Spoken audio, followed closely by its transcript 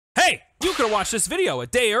Hey, you could have watched this video a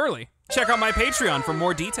day early. Check out my Patreon for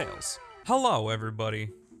more details. Hello, everybody.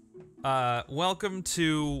 Welcome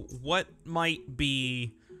to what might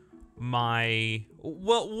be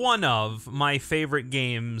one of my favorite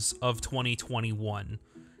games of 2021.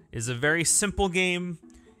 It is a very simple game,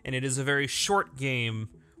 and it is a very short game,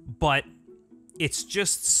 but it's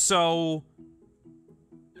just so,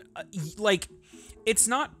 it's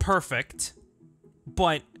not perfect,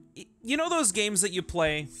 but you know those games that you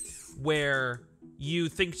play where you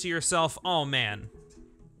think to yourself, oh man,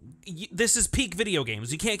 this is peak video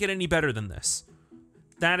games. You can't get any better than this.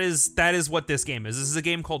 That is what this game is. This is a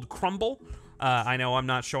game called Crumble. I know I'm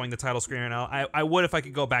not showing the title screen right now. I would if I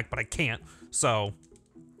could go back, but I can't. So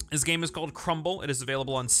this game is called Crumble. It is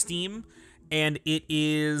available on Steam, and it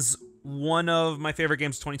is one of my favorite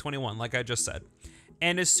games of 2021, like I just said.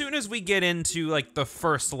 And as soon as we get into like the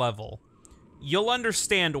first level, you'll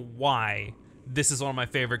understand why this is one of my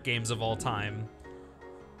favorite games of all time.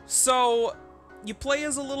 So, you play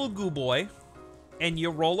as a little goo boy, and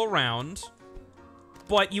you roll around,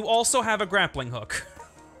 but you also have a grappling hook.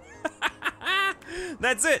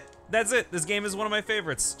 That's it. That's it. This game is one of my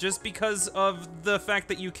favorites, just because of the fact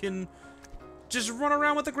that you can just run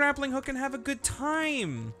around with a grappling hook and have a good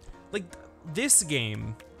time. Like, this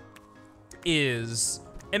game is...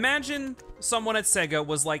 Imagine someone at Sega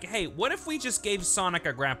was like, hey, what if we just gave Sonic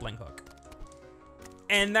a grappling hook?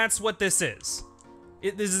 And that's what this is.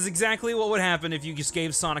 This is exactly what would happen if you just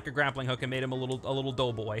gave Sonic a grappling hook and made him a little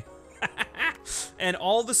doughboy. And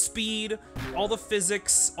all the speed, all the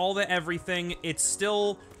physics, all the everything, it's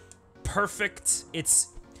still perfect. It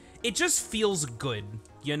just feels good,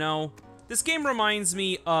 you know? This game reminds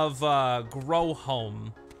me of Grow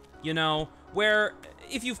Home, you know? Where,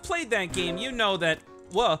 if you've played that game, you know that,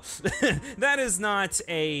 well, that is not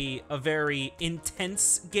a very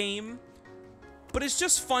intense game, but it's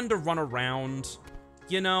just fun to run around,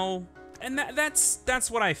 you know? And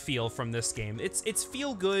that's what I feel from this game. It's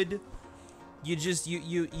feel good. You just,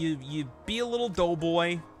 you be a little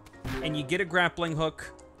doughboy, and you get a grappling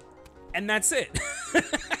hook, and that's it.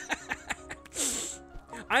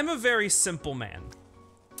 I'm a very simple man,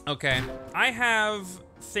 okay? I have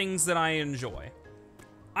things that I enjoy.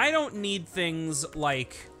 I don't need things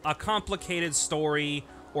like a complicated story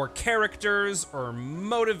or characters or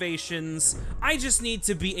motivations. I just need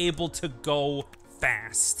to be able to go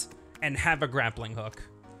fast and have a grappling hook.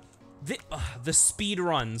 The speed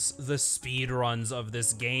runs of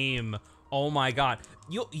this game. Oh my god.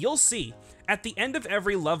 You'll see. At the end of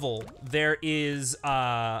every level, there is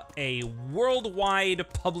a worldwide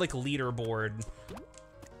public leaderboard.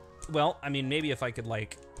 Well, I mean, maybe if I could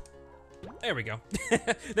like... There we go.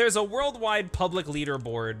 There's a worldwide public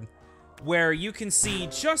leaderboard where you can see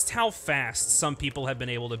just how fast some people have been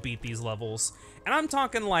able to beat these levels. And I'm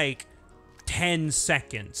talking like 10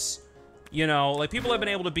 seconds. You know, like people have been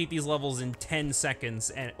able to beat these levels in 10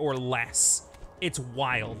 seconds or less. It's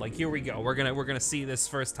wild. Like, here we go. We're gonna see this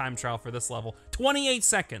first time trial for this level. 28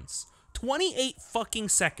 seconds. 28 fucking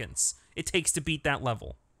seconds it takes to beat that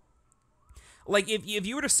level. Like, if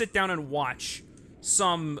you were to sit down and watch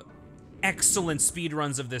some excellent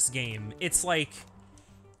speedruns of this game, it's like,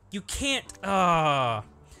 you can't,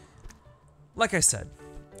 like I said,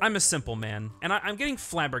 I'm a simple man, and I'm getting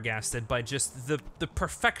flabbergasted by just the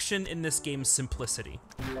perfection in this game's simplicity.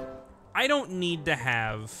 I don't need to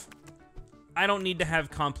have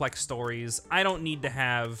complex stories. I don't need to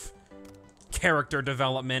have character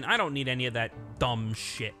development. I don't need any of that dumb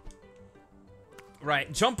shit.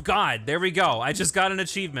 Right, Jump God, there we go. I just got an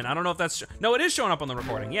achievement. I don't know if that's, no, it is showing up on the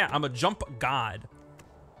recording. Yeah, I'm a Jump God.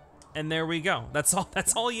 And there we go. That's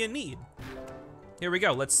all you need. Here we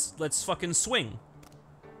go, let's fucking swing.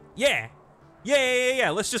 Yeah,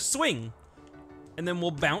 yeah, let's just swing. And then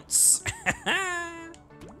we'll bounce.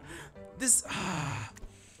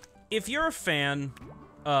 If you're a fan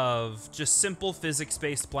of just simple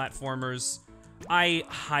physics-based platformers, I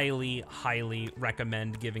highly, highly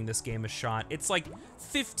recommend giving this game a shot. It's like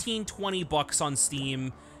 15, 20 bucks on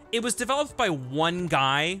Steam. It was developed by one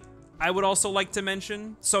guy, I would also like to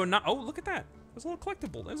mention. So not, oh, look at that. There's a little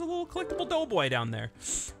collectible. There's a little collectible doughboy down there.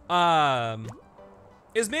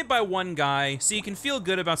 It was made by one guy, so you can feel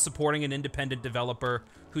good about supporting an independent developer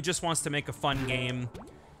who just wants to make a fun game.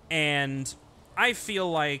 And I feel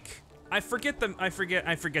like, I forget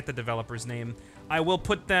the developer's name. I will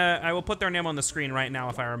put their name on the screen right now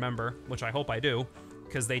if I remember, which I hope I do,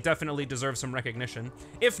 because they definitely deserve some recognition.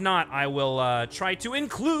 If not, I will try to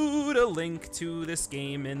include a link to this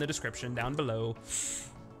game in the description down below.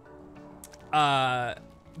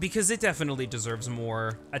 Because it definitely deserves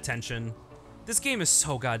more attention. This game is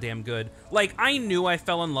so goddamn good. Like, I knew I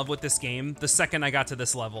fell in love with this game the second I got to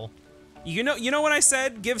this level. You know what I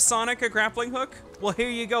said? Give Sonic a grappling hook? Well, here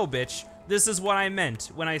you go, bitch. This is what I meant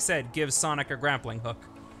when I said give Sonic a grappling hook.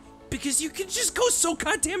 Because you can just go so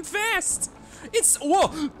goddamn fast.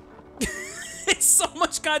 Whoa. It's so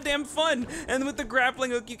much goddamn fun. And with the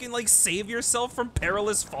grappling hook, you can like save yourself from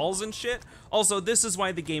perilous falls and shit. Also, this is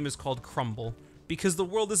why the game is called Crumble. Because the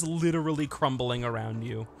world is literally crumbling around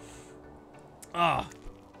you.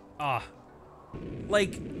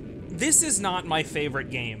 Like, this is not my favorite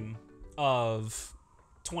game of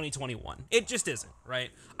 2021. It just isn't,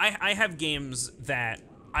 right? I have games that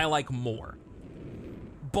I like more.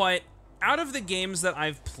 But out of the games that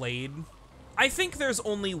I've played, I think there's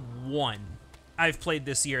only one I've played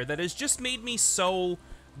this year that has just made me so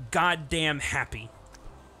goddamn happy.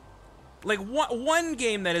 Like, one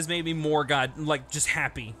game that has made me more just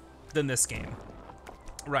happy than this game.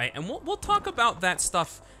 Right, and we'll talk about that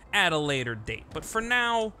stuff at a later date. But for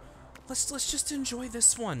now, let's just enjoy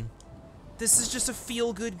this one. This is just a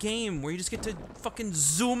feel-good game where you just get to fucking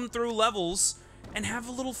zoom through levels and have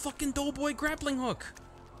a little fucking doughboy grappling hook.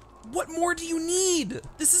 What more do you need?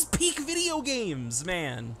 This is peak video games,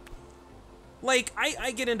 man. Like,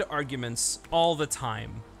 I get into arguments all the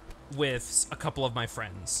time with a couple of my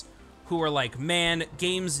friends who are like, man,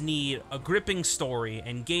 games need a gripping story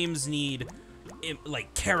and games need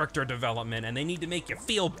like character development and they need to make you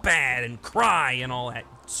feel bad and cry and all that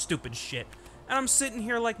stupid shit. And I'm sitting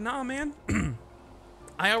here like, nah, man.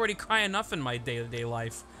 I already cry enough in my day-to-day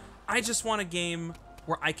life. I just want a game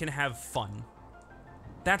where I can have fun.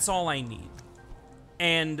 That's all I need.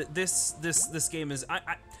 And this game is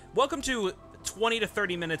welcome to 20 to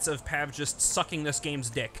 30 minutes of PaV just sucking this game's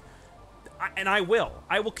dick. And I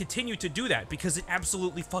will continue to do that because it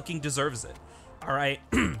absolutely fucking deserves it. All right.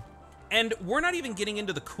 And we're not even getting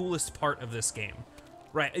into the coolest part of this game,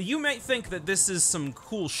 right? You might think that this is some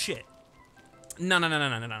cool shit. No.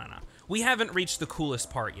 We haven't reached the coolest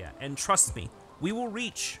part yet. And trust me, we will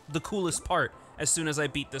reach the coolest part as soon as I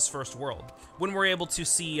beat this first world, when we're able to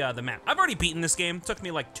see the map. I've already beaten this game. It took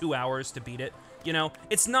me like 2 hours to beat it. You know,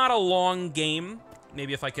 it's not a long game.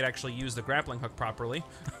 Maybe if I could actually use the grappling hook properly.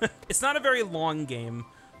 It's not a very long game,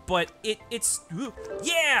 but it's,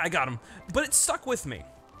 yeah, I got him. But it stuck with me,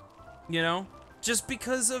 you know? Just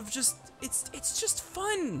because of it's just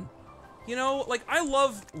fun. You know, like I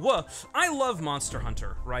love Monster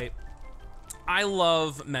Hunter, right? I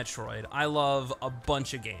love Metroid. I love a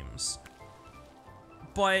bunch of games.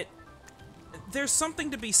 But there's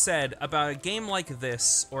something to be said about a game like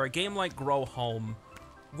this, or a game like Grow Home,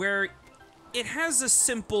 where it has a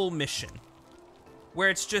simple mission. Where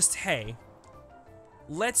it's just, hey,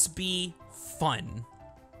 let's be fun.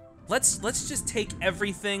 Let's just take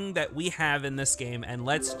everything that we have in this game and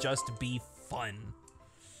let's just be fun.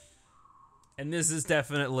 And this is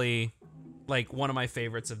definitely like one of my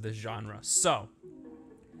favorites of this genre. So,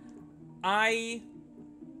 I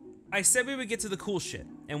said we would get to the cool shit,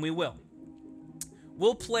 and we will.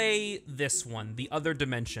 We'll play this one, The Other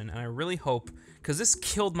Dimension, and I really hope, because this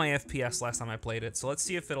killed my FPS last time I played it, so let's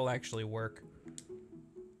see if it'll actually work.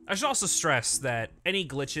 I should also stress that any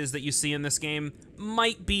glitches that you see in this game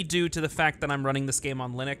might be due to the fact that I'm running this game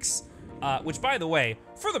on Linux, which, by the way,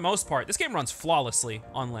 for the most part, this game runs flawlessly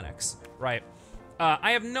on Linux, right?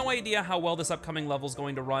 I have no idea how well this upcoming level's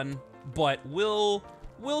going to run, but we'll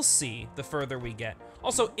see the further we get.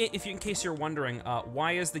 Also, in case you're wondering,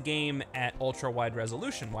 why is the game at ultra-wide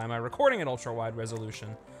resolution? Why am I recording at ultra-wide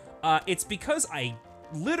resolution? It's because I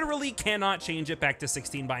literally cannot change it back to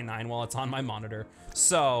 16:9 while it's on my monitor.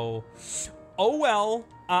 So, oh well.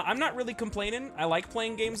 I'm not really complaining. I like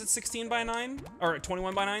playing games at 16:9, or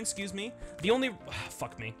 21:9, excuse me. The only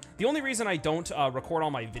reason I don't record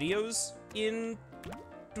all my videos in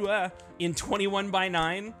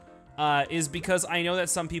 21:9 is because I know that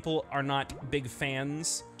some people are not big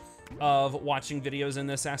fans of watching videos in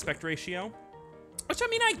this aspect ratio. Which, I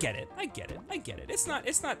mean, I get it.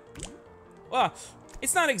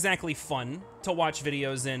 It's not exactly fun to watch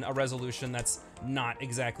videos in a resolution that's not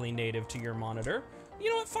exactly native to your monitor. You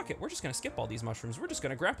know what? Fuck it. We're just gonna skip all these mushrooms. We're just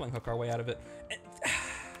gonna grappling hook our way out of it.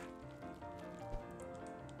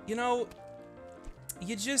 You know,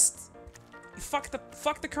 you just fuck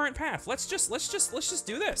the current path. Let's just do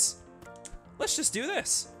this. Let's just do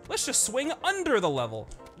this. Let's just swing under the level.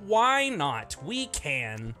 Why not? We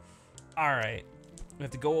can. All right. We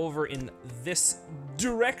have to go over in this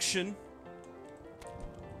direction.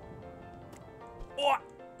 Oh.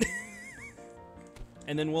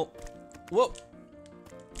 And then we'll, whoa.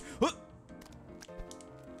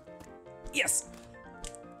 Yes.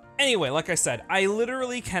 Anyway, like I said, I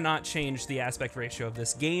literally cannot change the aspect ratio of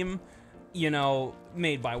this game, you know,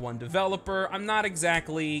 made by one developer. I'm not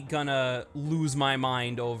exactly gonna lose my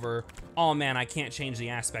mind over, oh man, I can't change the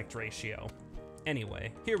aspect ratio.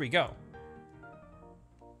 Anyway, here we go.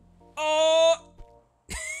 Oh!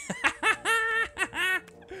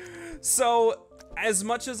 So, as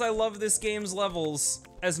much as I love this game's levels,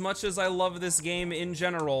 as much as I love this game in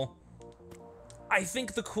general, I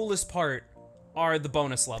think the coolest part are the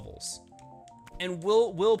bonus levels. And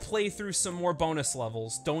we'll play through some more bonus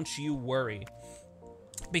levels, don't you worry.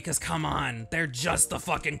 Because come on, they're just the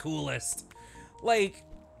fucking coolest. Like,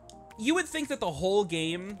 you would think that the whole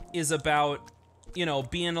game is about, you know,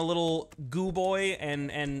 being a little goo boy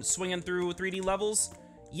and swinging through 3D levels.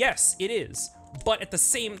 Yes, it is. But at the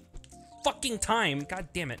same fucking time, god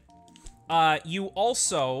damn it, you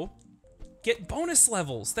also get bonus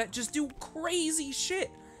levels that just do crazy shit.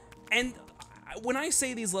 And when I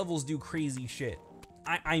say these levels do crazy shit,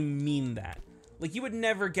 I mean that. Like, you would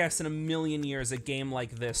never guess in a million years a game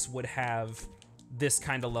like this would have this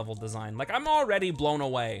kind of level design. Like, I'm already blown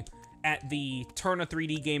away at the turn a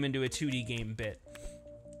 3D game into a 2D game bit.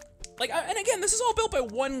 Like, and again, this is all built by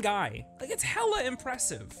one guy. Like, it's hella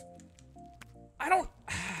impressive.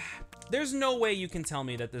 There's no way you can tell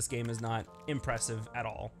me that this game is not impressive at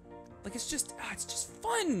all. Like, it's just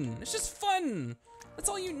fun. It's just fun. That's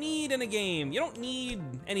all you need in a game. You don't need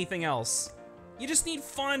anything else. You just need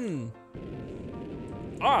fun.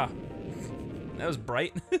 Ah, that was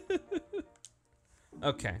bright.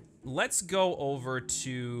 Okay, let's go over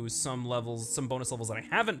to some levels, some bonus levels that I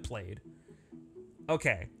haven't played.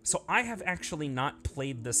 Okay, so I have actually not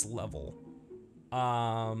played this level.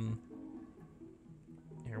 Here,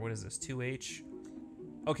 what is this, 2H?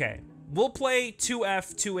 Okay, we'll play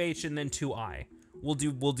 2F, 2H, and then 2I. We'll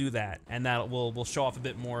do that, and that we'll show off a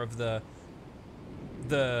bit more of the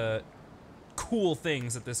cool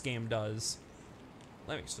things that this game does.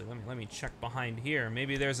 Let me check behind here.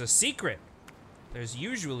 Maybe there's a secret. There's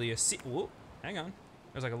usually a whoa, hang on.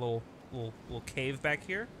 There's like a little cave back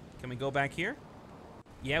here. Can we go back here?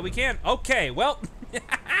 Yeah, we can. Okay, well,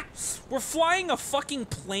 we're flying a fucking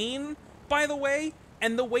plane, by the way,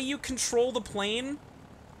 and the way you control the plane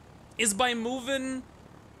is by moving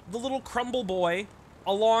the little crumble boy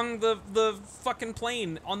along the fucking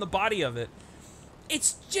plane on the body of it.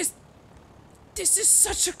 It's just, this is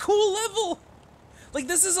such a cool level. Like,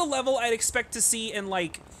 this is a level I'd expect to see in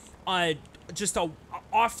like just a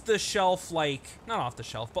off-the-shelf, like, not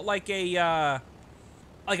off-the-shelf, but like a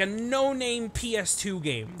no-name PS2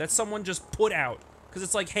 game that someone just put out. Because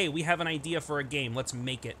it's like, hey, we have an idea for a game, let's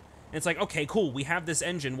make it. And it's like, okay, cool, we have this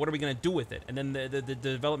engine, what are we gonna do with it? And then the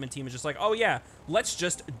development team is just like, oh yeah, let's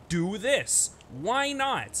just do this. Why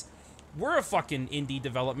not? We're a fucking indie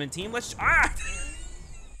development team, let's, I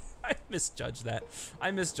misjudged that.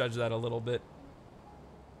 I misjudged that a little bit.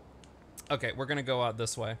 Okay, we're gonna go out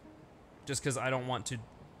this way. Just because I don't want to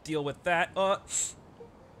deal with that.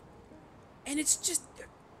 And it's just,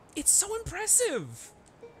 it's so impressive.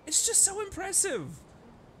 It's just so impressive.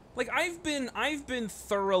 Like, I've been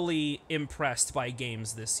thoroughly impressed by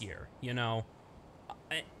games this year, you know?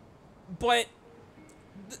 But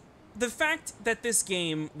the fact that this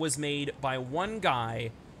game was made by one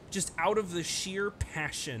guy just out of the sheer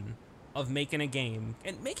passion of making a game,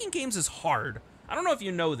 and making games is hard. I don't know if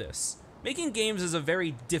you know this. Making games is a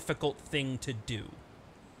very difficult thing to do.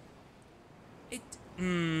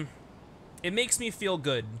 It makes me feel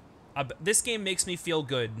good. This game makes me feel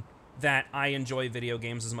good that I enjoy video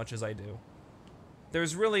games as much as I do.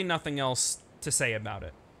 There's really nothing else to say about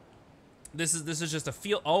it. This is just a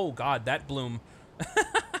feel. Oh god, that bloom.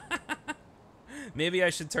 Maybe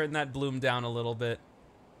I should turn that bloom down a little bit.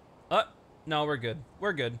 No, we're good.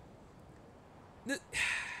 We're good.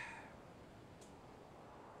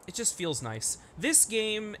 It just feels nice. This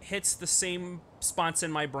game hits the same spots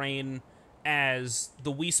in my brain as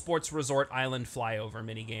the Wii Sports Resort Island flyover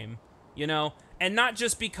minigame, you know? And not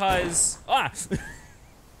just because,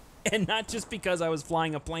 and not just because I was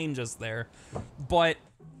flying a plane just there, but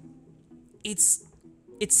it's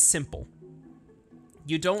simple.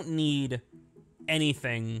 You don't need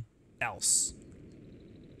anything else.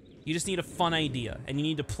 You just need a fun idea, and you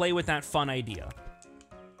need to play with that fun idea,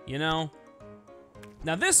 you know?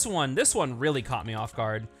 Now this one really caught me off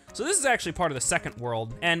guard. So this is actually part of the second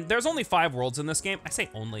world, and there's only 5 worlds in this game. I say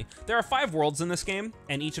only. There are 5 worlds in this game,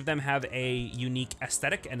 and each of them have a unique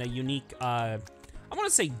aesthetic and a unique, I want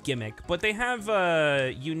to say gimmick, but they have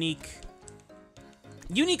unique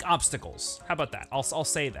obstacles. How about that? I'll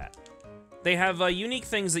say that. They have unique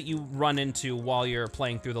things that you run into while you're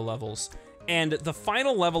playing through the levels. And the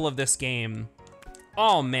final level of this game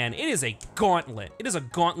Oh man, it is a gauntlet. It is a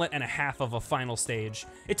gauntlet and a half of a final stage.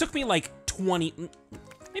 It took me like 20,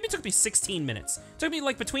 maybe it took me 16 minutes. It took me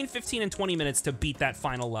like between 15 and 20 minutes to beat that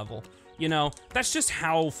final level. You know, that's just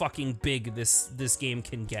how fucking big this game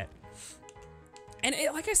can get. And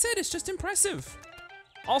like I said, it's just impressive.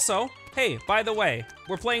 Also, hey, by the way,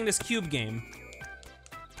 we're playing this cube game.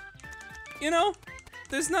 You know,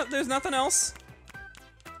 there's nothing else.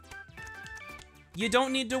 You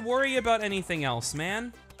don't need to worry about anything else,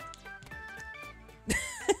 man.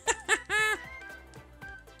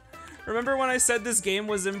 Remember when I said this game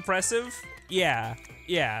was impressive? Yeah,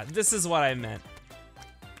 this is what I meant.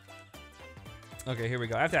 Okay, here we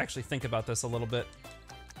go. I have to actually think about this a little bit.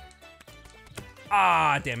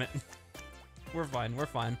 Ah, damn it. We're fine, we're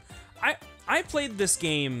fine. I played this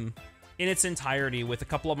game in its entirety with a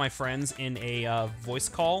couple of my friends in a voice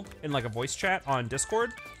call, in like a voice chat on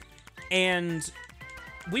Discord. And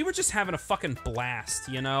we were just having a fucking blast,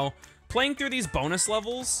 you know? Playing through these bonus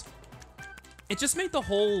levels, it just made the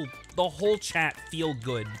whole chat feel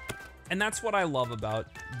good. And that's what I love about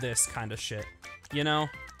this kind of shit, you know?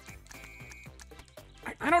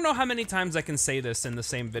 I don't know how many times I can say this in the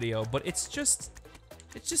same video, but it's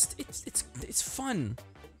fun,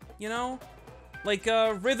 you know? Like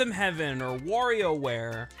Rhythm Heaven or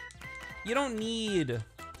WarioWare. You don't need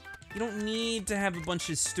to have a bunch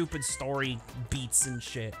of stupid story beats and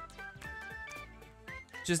shit.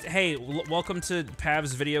 Just, hey, welcome to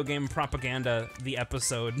PaV's Video Game Propaganda, the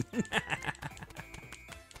episode.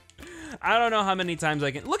 I don't know how many times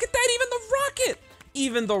I can, look at that, even the rocket!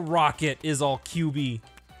 Even the rocket is all cubey.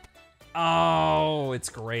 Oh, it's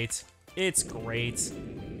great. It's great.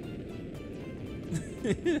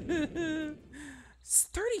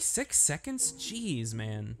 36 seconds? Jeez,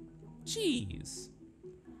 man. Jeez.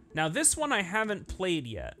 Now this one I haven't played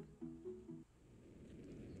yet.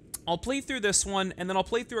 I'll play through this one, and then I'll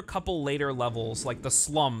play through a couple later levels, like the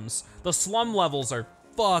slums. The slum levels are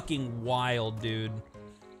fucking wild, dude.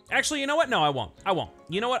 Actually, you know what? No, I won't. I won't.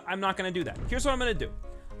 You know what? I'm not gonna do that. Here's what I'm gonna do.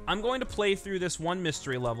 I'm going to play through this one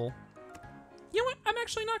mystery level. You know what? I'm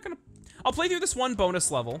actually not gonna... I'll play through this one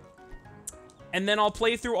bonus level, and then I'll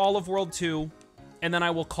play through all of World 2, and then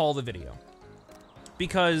I will call the video.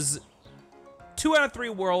 Because 2 out of 3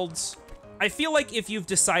 worlds, I feel like if you've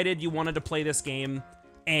decided you wanted to play this game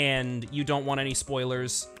and you don't want any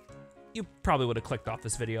spoilers, you probably would have clicked off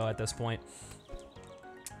this video at this point.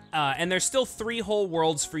 And there's still 3 whole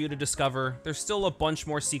worlds for you to discover. There's still a bunch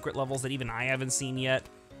more secret levels that even I haven't seen yet.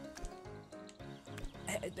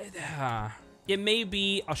 It may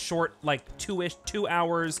be a short, like 2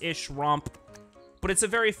 hours-ish romp, but it's a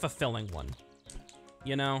very fulfilling one,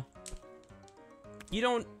 you know? You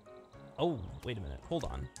don't... Oh, wait a minute, hold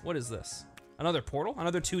on. What is this? Another portal?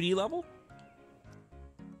 Another 2D level?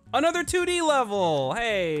 Another 2D level!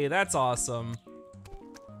 Hey, that's awesome.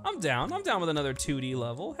 I'm down with another 2D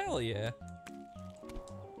level, hell yeah.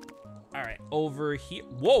 All right, over here,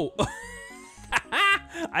 whoa!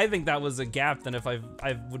 I think that was a gap than if I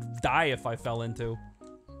would die if I fell into. All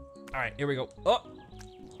right, here we go. Oh,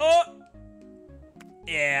 oh,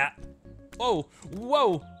 yeah. Whoa,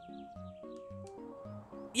 whoa.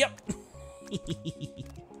 Yep.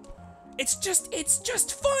 It's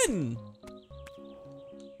just fun.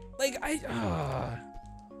 Like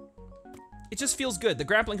it just feels good. The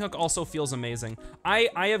grappling hook also feels amazing. I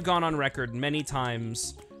have gone on record many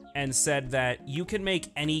times and said that you can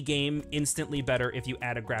make any game instantly better if you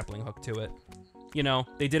add a grappling hook to it. You know,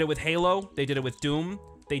 they did it with Halo, they did it with Doom,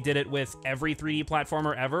 they did it with every 3D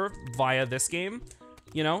platformer ever via this game.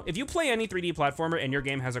 You know, if you play any 3D platformer and your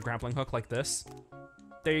game has a grappling hook like this,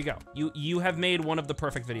 there you go. You have made one of the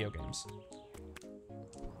perfect video games.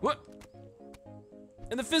 What?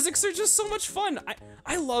 And the physics are just so much fun.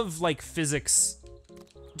 I love like physics,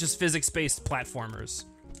 just physics-based platformers.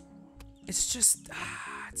 It's just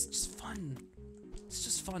fun. It's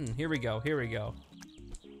just fun. Here we go. Here we go.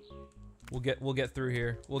 We'll get through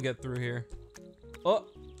here. We'll get through here. Oh,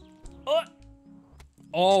 oh,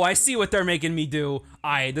 oh! I see what they're making me do.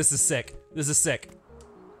 This is sick. This is sick.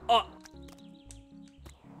 Oh,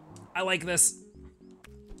 I like this.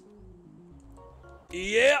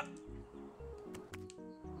 Yeah.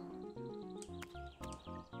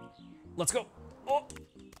 Let's go. Oh.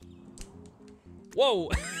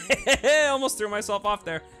 Whoa. Almost threw myself off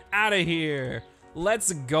there. Out of here.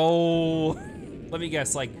 Let's go. Let me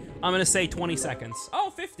guess, like, I'm gonna say 20 seconds. Oh,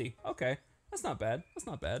 50. Okay. That's not bad. That's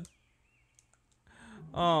not bad.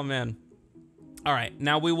 Oh, man. All right.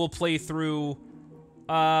 Now we will play through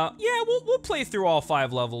Yeah, we'll play through all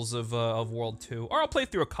 5 levels of World 2, or I'll play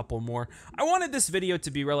through a couple more. I wanted this video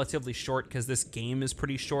to be relatively short because this game is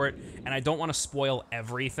pretty short, and I don't want to spoil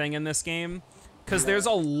everything in this game, because there's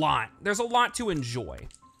a lot to enjoy.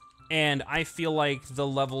 And I feel like the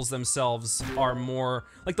levels themselves are more,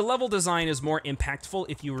 like the level design is more impactful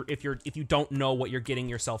if you don't know what you're getting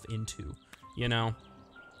yourself into, you know?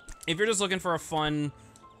 If you're just looking for a fun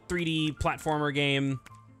 3D platformer game,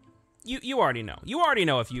 you already know. You already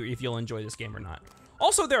know if you'll enjoy this game or not.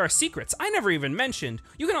 Also, there are secrets I never even mentioned.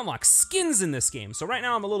 You can unlock skins in this game. So right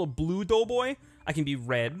now I'm a little blue doughboy. I can be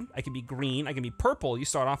red, I can be green, I can be purple. You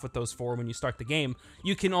start off with those 4 when you start the game.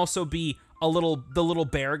 You can also be the little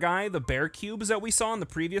bear guy, the bear cubes that we saw in the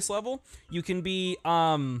previous level. You can be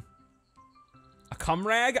a cum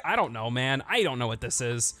rag? I don't know, man. I don't know what this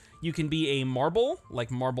is. You can be a marble, like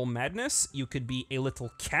Marble Madness. You could be a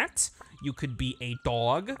little cat. You could be a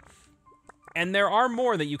dog. And there are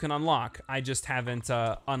more that you can unlock. I just haven't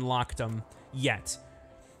unlocked them yet.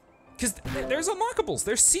 Because there's unlockables,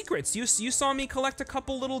 there's secrets. You saw me collect a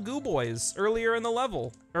couple little goo boys earlier in the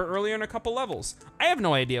level, or earlier in a couple levels. I have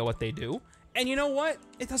no idea what they do. And you know what?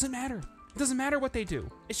 It doesn't matter. It doesn't matter what they do.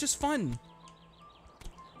 It's just fun.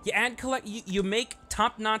 You make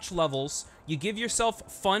top-notch levels. You give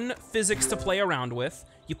yourself fun physics to play around with.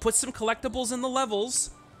 You put some collectibles in the levels.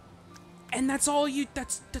 And that's all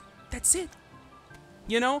that's it.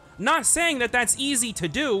 You know, not saying that that's easy to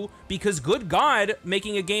do, because good God,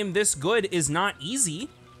 making a game this good is not easy.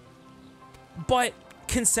 But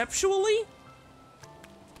conceptually,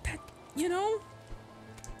 that, you know?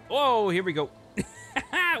 Whoa, here we go.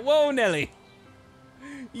 Whoa, Nelly.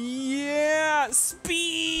 Yeah,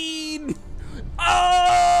 speed.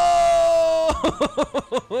 Oh!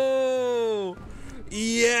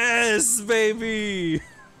 Yes, baby.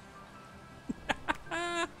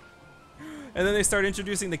 And then they start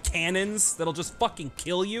introducing the cannons that'll just fucking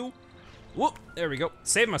kill you. Whoop, there we go.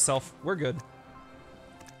 Save myself, we're good.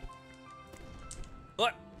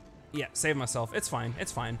 What? Yeah, save myself, it's fine,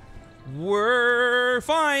 it's fine. We're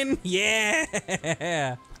fine,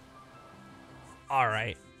 yeah! All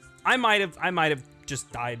right, I might have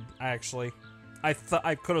just died, actually. I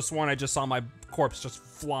could have sworn I just saw my corpse just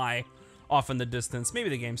fly off in the distance. Maybe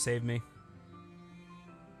the game saved me.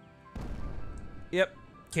 Yep,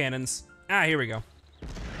 cannons. Ah, here we go.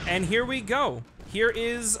 And here we go. Here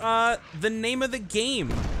is the name of the game,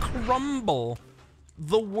 Crumble.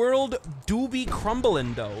 The world do be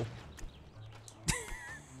crumbling dough.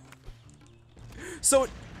 So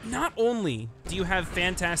not only do you have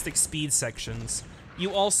fantastic speed sections,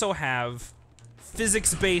 you also have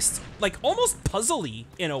physics-based, like almost puzzly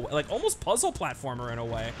in a way, like almost puzzle platformer in a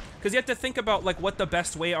way, because you have to think about like what the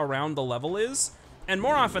best way around the level is. And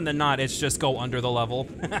more often than not, it's just go under the level,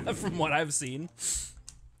 from what I've seen.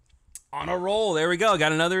 On a roll, there we go,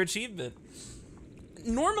 got another achievement.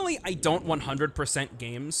 Normally, I don't 100%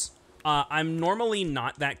 games. I'm normally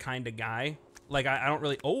not that kind of guy. Like, I don't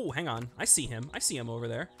really, oh, hang on, I see him over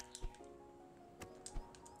there.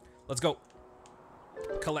 Let's go.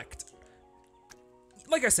 Collect.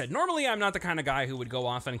 Like I said, normally I'm not the kind of guy who would go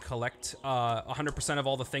off and collect 100% of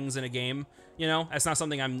all the things in a game. You know, that's not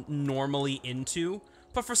something I'm normally into.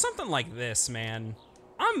 But for something like this, man,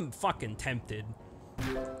 I'm fucking tempted.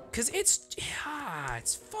 Cause it's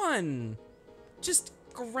fun. Just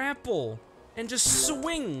grapple and just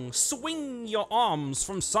swing your arms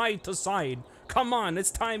from side to side. Come on,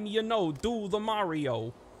 it's time you know, do the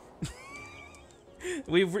Mario.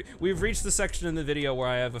 We've reached the section in the video where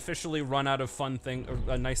I have officially run out of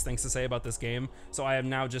nice things to say about this game. So I have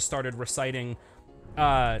now just started reciting,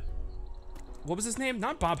 what was his name?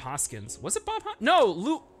 Not Bob Hoskins. Was it Bob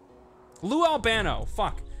No, Lou Albano.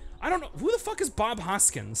 Fuck. I don't know. Who the fuck is Bob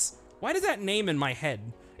Hoskins? Why did that name in my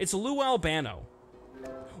head? It's Lou Albano.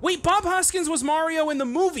 Wait, Bob Hoskins was Mario in the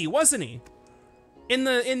movie, wasn't he? In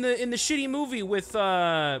the shitty movie with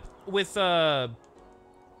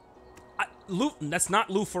Lou, that's not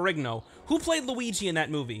Lou Ferrigno. Who played Luigi in that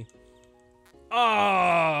movie?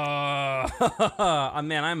 Oh,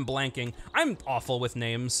 man, I'm blanking. I'm awful with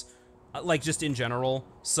names, like just in general.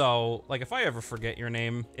 So, like, if I ever forget your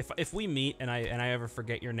name, if we meet and I ever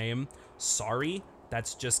forget your name, sorry.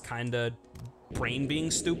 That's just kind of brain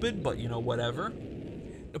being stupid, but you know, whatever.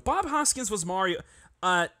 Bob Hoskins was Mario.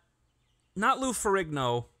 Not Lou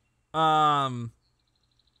Ferrigno.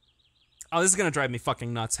 Oh, this is gonna drive me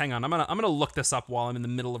fucking nuts. Hang on, I'm gonna look this up while I'm in the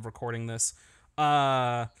middle of recording this.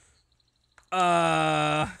 Here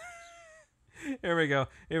we go.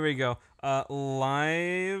 Here we go.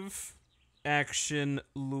 Live action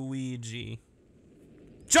Luigi.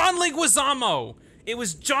 John Leguizamo. It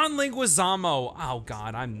was John Leguizamo. Oh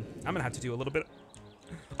God, I'm gonna have to do a little bit.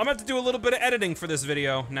 I'm gonna have to do a little bit of editing for this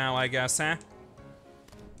video now, I guess, huh?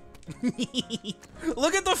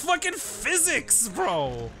 Look at the fucking physics,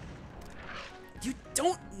 bro. You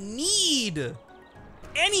don't need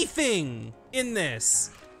anything in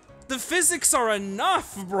this. The physics are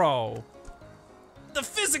enough, bro. The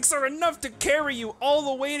physics are enough to carry you all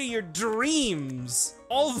the way to your dreams.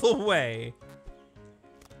 All the way.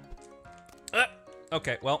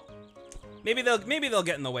 Okay, well, maybe they'll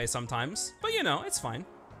get in the way sometimes, but you know, it's fine.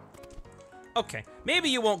 Okay, maybe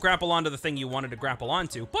you won't grapple onto the thing you wanted to grapple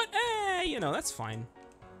onto, but you know, that's fine.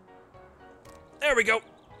 There we go.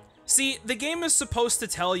 See, the game is supposed to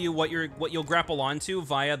tell you what you'll grapple onto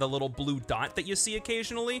via the little blue dot that you see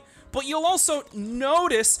occasionally, but you'll also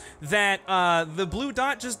notice that the blue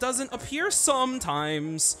dot just doesn't appear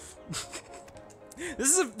sometimes.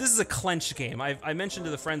 This is a clench game. I mentioned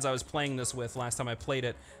to the friends I was playing this with last time I played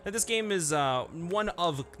it that this game is one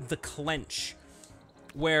of the clench,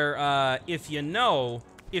 where if you know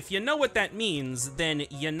what that means, then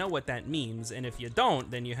you know what that means, and if you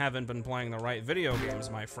don't, then you haven't been playing the right video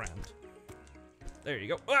games, my friend. There you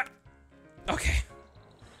go. Ah! Okay.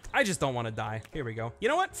 I just don't want to die. Here we go. You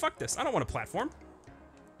know what? Fuck this. I don't want a platform.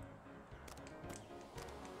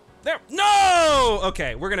 There. No!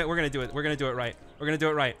 Okay, we're gonna do it. We're gonna do it right. We're gonna do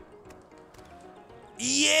it right.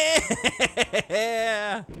 Yeah!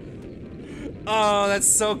 Oh, that's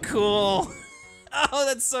so cool. Oh,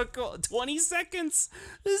 that's so cool. 20 seconds.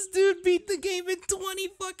 This dude beat the game in 20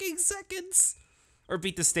 fucking seconds. Or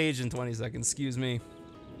beat the stage in 20 seconds, excuse me.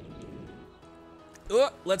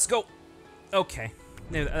 Let's go. Okay.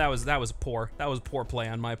 That was poor. That was poor play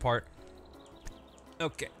on my part.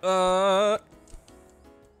 Okay.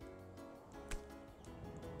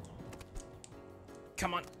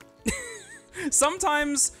 Come on.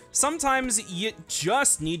 Sometimes you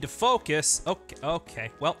just need to focus.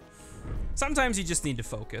 Okay, well, sometimes you just need to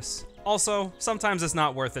focus. Also, sometimes it's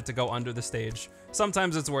not worth it to go under the stage.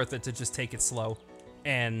 Sometimes it's worth it to just take it slow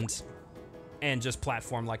and just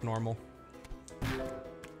platform like normal.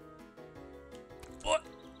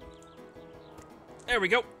 There we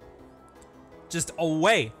go. Just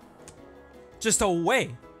away. Just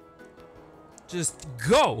away. Just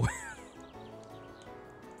go.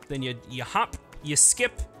 Then you hop, you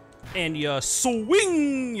skip, and you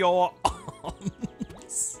swing your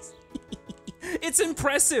arms. It's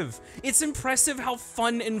impressive. It's impressive how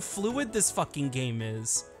fun and fluid this fucking game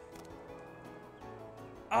is.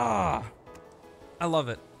 Ah, I love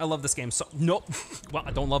it. I love this game so. Nope. Well,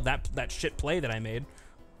 I don't love that shit play that I made.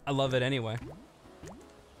 I love it anyway.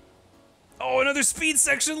 Oh, another speed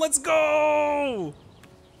section. Let's go.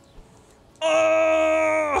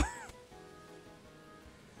 Oh.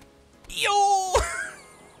 Yo!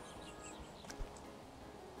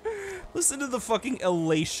 Listen to the fucking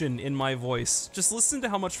elation in my voice. Just listen to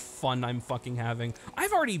how much fun I'm fucking having.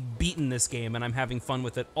 I've already beaten this game and I'm having fun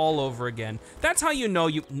with it all over again. That's how you know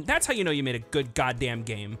you made a good goddamn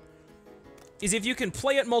game. Is if you can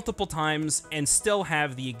play it multiple times and still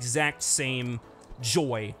have the exact same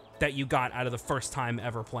joy that you got out of the first time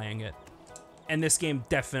ever playing it. And this game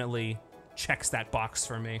definitely checks that box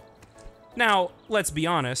for me. Now, let's be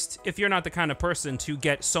honest, if you're not the kind of person to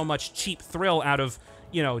get so much cheap thrill out of,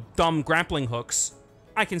 you know, dumb grappling hooks,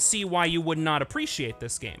 I can see why you would not appreciate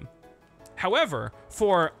this game. However,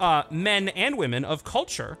 for men and women of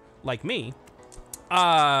culture, like me,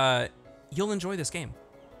 you'll enjoy this game.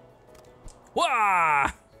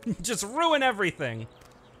 Wah! Just ruin everything.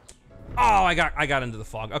 Oh, I got into the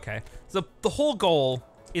fog. Okay. The whole goal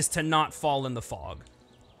is to not fall in the fog.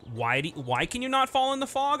 Why can you not fall in the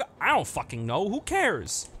fog? I don't fucking know. Who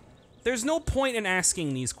cares? There's no point in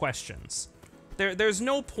asking these questions. There's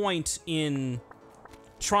no point in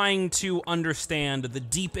trying to understand the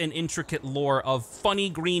deep and intricate lore of Funny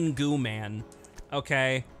Green Goo Man,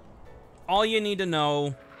 okay? All you need to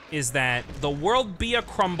know is that the world be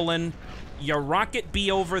a-crumbling, your rocket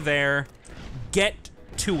be over there, get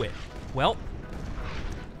to it. Well.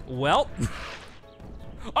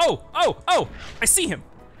 Oh, I see him.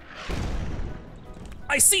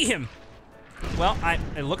 I see him! Well,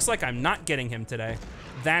 it looks like I'm not getting him today.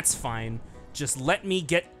 That's fine. Just let me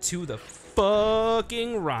get to the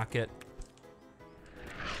fucking rocket.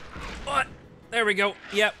 What? There we go.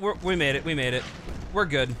 Yeah, we made it. We made it. We're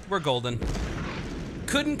good. We're golden.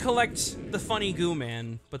 Couldn't collect the Funny Goo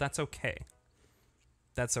Man, but that's okay.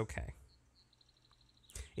 That's okay.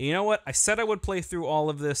 You know what? I said I would play through all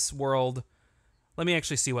of this world. Let me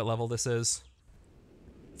actually see what level this is.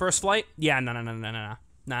 First flight? Yeah, no.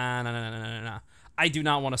 Nah. I do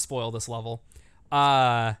not want to spoil this level.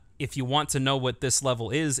 if you want to know what this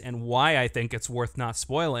level is and why I think it's worth not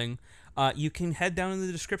spoiling, you can head down in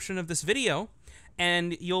the description of this video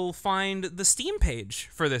and you'll find the Steam page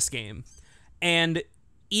for this game. And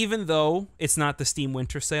even though it's not the Steam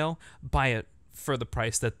Winter Sale, buy it for the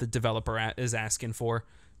price that the developer is asking for,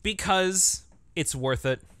 because it's worth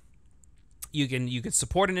it. You can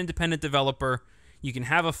support an independent developer, you can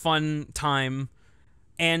have a fun time,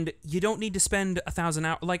 and you don't need to spend 1,000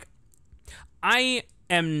 hours. Like, I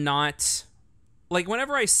am not, like,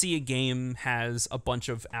 whenever I see a game has a bunch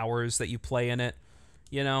of hours that you play in it,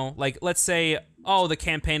 you know, like, let's say, oh, the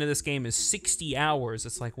campaign of this game is 60 hours.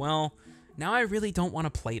 It's like, well, now I really don't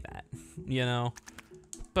want to play that, you know?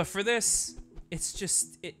 But for this, it's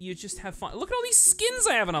just, you just have fun. Look at all these skins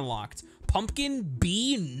I haven't unlocked. Pumpkin,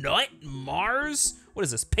 bee, nut, Mars. What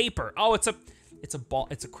is this? Paper. Oh, it's a ball.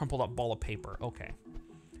 It's a crumpled up ball of paper. Okay.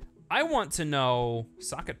 I want to know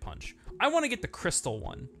socket punch. I want to get the crystal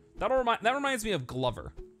one. That reminds me of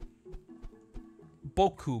Glover.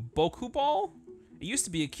 Boku ball. It used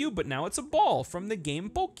to be a cube, but now it's a ball from the game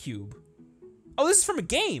Bulk Cube. Oh, this is from a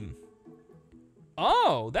game.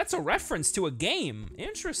 Oh, that's a reference to a game.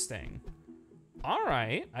 Interesting. All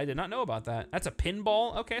right, I did not know about that. That's a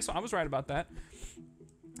pinball. Okay, so I was right about that.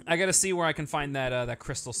 I gotta see where I can find that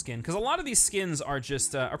crystal skin, because a lot of these skins are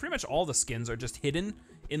just, or pretty much all the skins are just hidden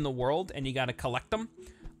in the world, and you gotta collect them.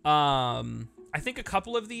 I think a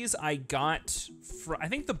couple of these I got I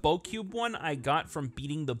think the Bocube one I got from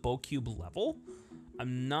beating the Bocube level.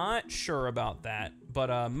 I'm not sure about that,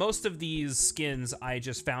 but most of these skins I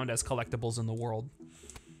just found as collectibles in the world.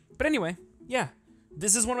 But anyway, yeah.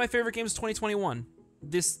 This is one of my favorite games of 2021.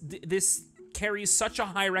 This carries such a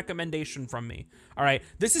high recommendation from me. All right,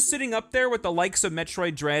 this is sitting up there with the likes of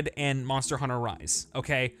Metroid Dread and Monster Hunter Rise,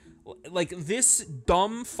 okay? Like, this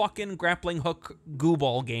dumb fucking grappling hook goo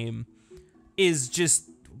ball game is just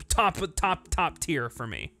top tier for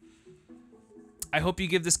me. I hope you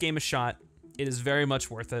give this game a shot. It is very much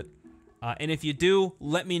worth it. And if you do,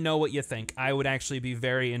 let me know what you think. I would actually be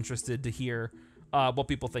very interested to hear what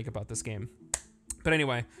people think about this game. But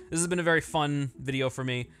anyway, this has been a very fun video for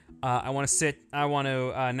me. I want to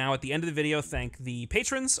now at the end of the video thank the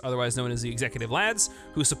patrons, otherwise known as the executive lads,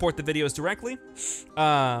 who support the videos directly.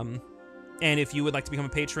 And if you would like to become a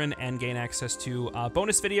patron and gain access to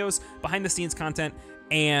bonus videos, behind the scenes content,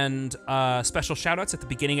 and special shoutouts at the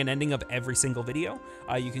beginning and ending of every single video,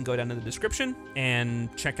 you can go down in the description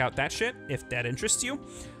and check out that shit if that interests you.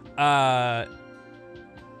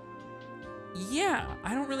 Yeah,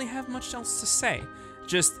 I don't really have much else to say.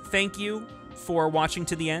 Just thank you for watching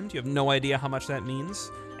to the end. You have no idea how much that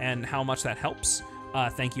means and how much that helps.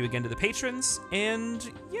 Thank you again to the patrons,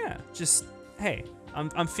 and yeah, just, hey,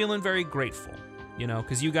 I'm feeling very grateful, you know,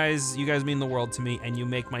 because you guys mean the world to me, and you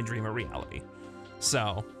make my dream a reality.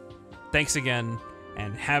 So, thanks again,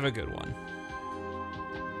 and have a good one.